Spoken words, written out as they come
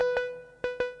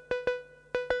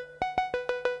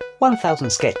1000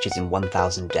 Sketches in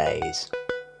 1000 Days.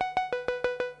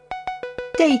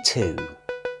 Day 2.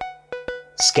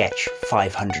 Sketch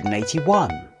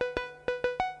 581.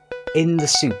 In the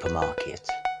supermarket.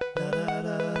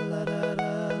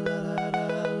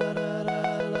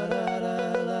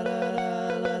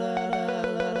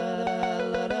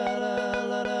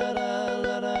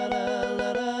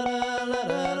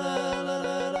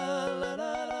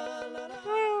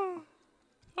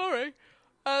 Sorry.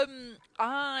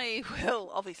 I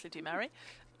will obviously do Mary.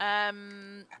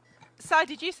 Si,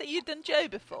 did you say you'd done Joe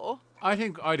before? I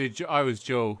think I did. I was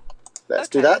Joe. Let's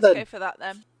do that then. Let's go for that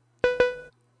then.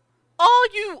 Are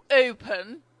you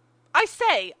open? I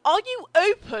say, are you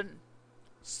open?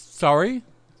 Sorry?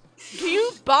 Do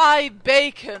you buy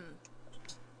bacon?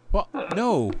 What?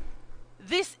 No.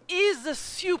 This is a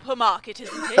supermarket,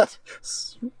 isn't it?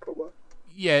 Supermarket.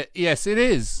 Yeah. Yes, it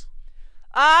is.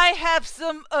 I have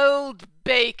some old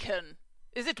bacon.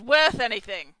 Is it worth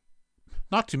anything?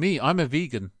 Not to me. I'm a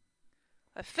vegan.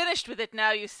 I've finished with it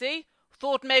now, you see.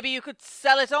 Thought maybe you could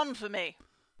sell it on for me.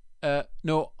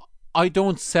 No. I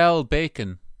don't sell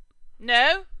bacon.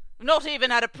 No? Not even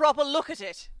had a proper look at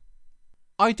it.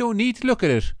 I don't need to look at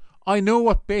it. I know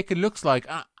what bacon looks like,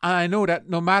 and I know that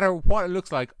no matter what it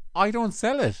looks like, I don't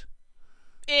sell it.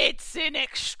 It's in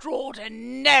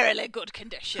extraordinarily good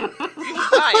condition. You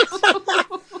should buy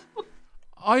it.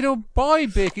 I don't buy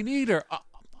bacon either.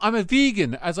 I'm a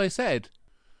vegan, as I said.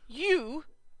 You,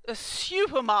 a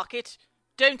supermarket,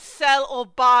 don't sell or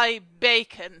buy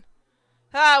bacon.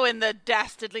 How in the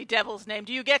dastardly devil's name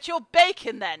do you get your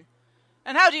bacon then?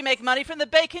 And how do you make money from the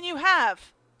bacon you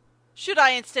have? Should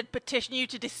I instead petition you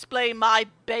to display my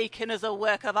bacon as a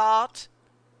work of art?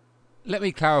 Let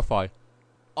me clarify.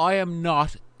 I am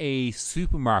not a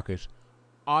supermarket.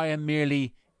 I am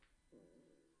merely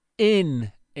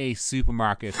in a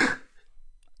supermarket.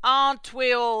 Aren't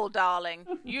we all, darling?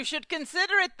 You should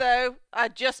consider it, though.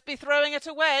 I'd just be throwing it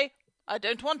away. I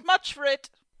don't want much for it.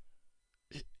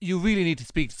 You really need to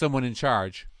speak to someone in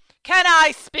charge. Can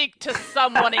I speak to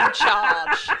someone in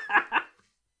charge?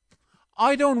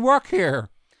 I don't work here.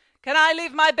 Can I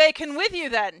leave my bacon with you,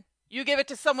 then? You give it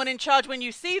to someone in charge when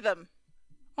you see them.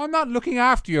 I'm not looking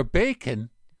after your bacon.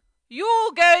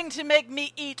 You're going to make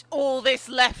me eat all this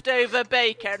leftover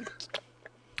bacon.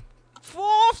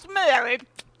 Forced Mary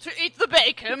to eat the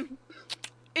bacon?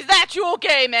 Is that your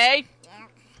game, eh?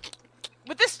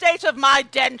 With the state of my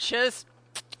dentures,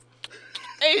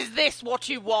 is this what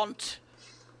you want?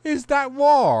 Is that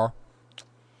war?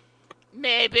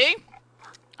 Maybe.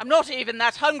 I'm not even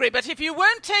that hungry, but if you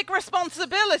won't take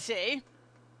responsibility...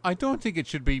 I don't think it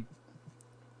should be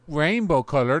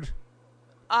rainbow-coloured.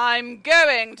 I'm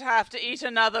going to have to eat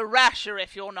another rasher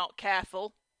if you're not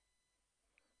careful.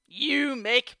 You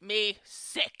make me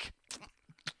sick.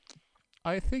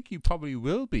 I think you probably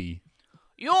will be.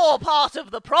 You're part of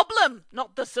the problem,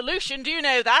 not the solution. Do you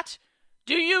know that?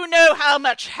 Do you know how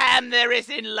much ham there is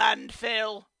in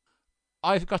landfill?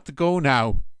 I've got to go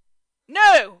now.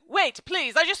 No! Wait,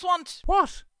 please, I just want...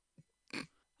 What?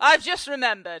 I've just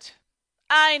remembered.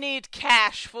 I need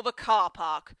cash for the car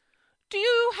park. Do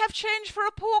you have change for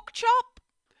a pork chop?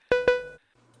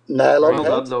 Nail on Well head.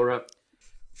 done, Laura.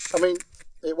 I mean,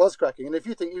 it was cracking, and if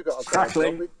you think you got a bad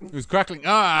Crackling. job, It was crackling.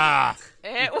 Ah!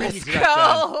 It beat was me to that,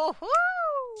 cold. Woo!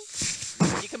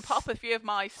 You can pop a few of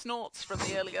my snorts from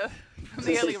the earlier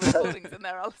recordings in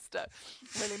there, Alistair.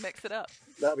 Really mix it up.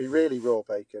 that'd be really raw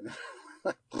bacon.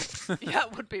 Yeah,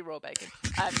 it would be raw bacon.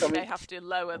 You may have to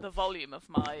lower the volume of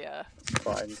my...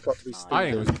 Fine, it's got to be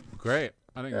I think it steamed. was great.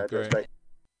 I think Yeah, it it was was great.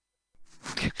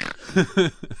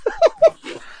 great.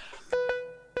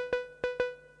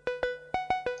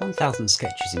 1000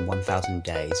 Sketches in 1000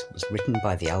 Days was written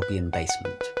by the Albion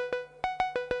Basement.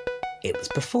 It was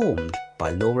performed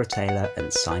by Laura Taylor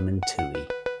and Simon Toohey.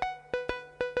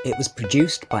 It was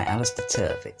produced by Alistair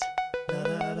Turvitt.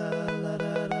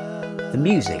 The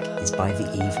music is by The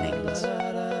Evenings.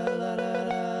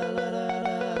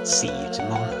 See you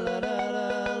tomorrow.